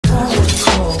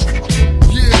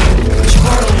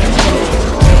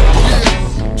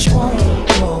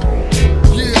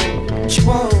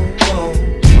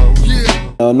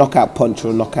knockout punch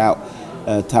or a knockout,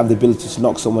 to have the ability to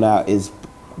knock someone out is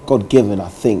God-given, I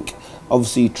think.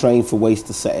 Obviously, you train for ways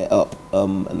to set it up,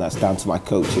 and that's down to my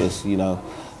coaches, you know.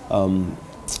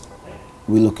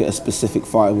 We look at a specific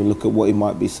fight and we look at what he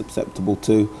might be susceptible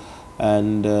to,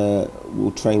 and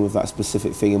we'll train with that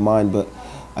specific thing in mind. But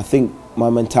I think my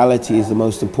mentality is the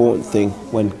most important thing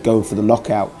when going for the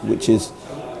knockout, which is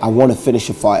I want to finish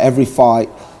a fight. Every fight,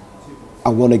 I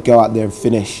want to go out there and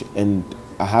finish, and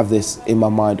I have this in my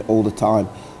mind all the time.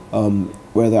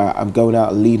 Whether I'm going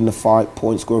out and leading a fight,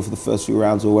 point scoring for the first few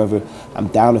rounds, or whether I'm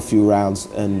down a few rounds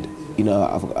and you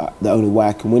know the only way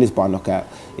I can win is by knockout.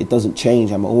 It doesn't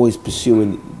change. I'm always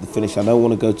pursuing the finish. I don't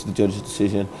want to go to the judge's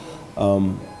decision.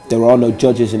 There are no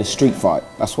judges in a street fight.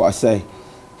 That's what I say.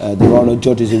 There are no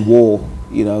judges in war.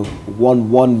 You know, one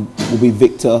will be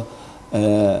victor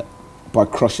by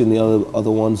crushing the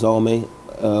other one's army,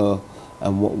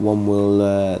 and one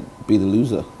will be the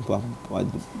loser by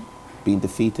being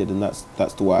defeated. And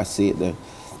that's the way I see it.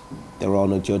 There are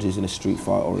no judges in a street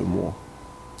fight or in war.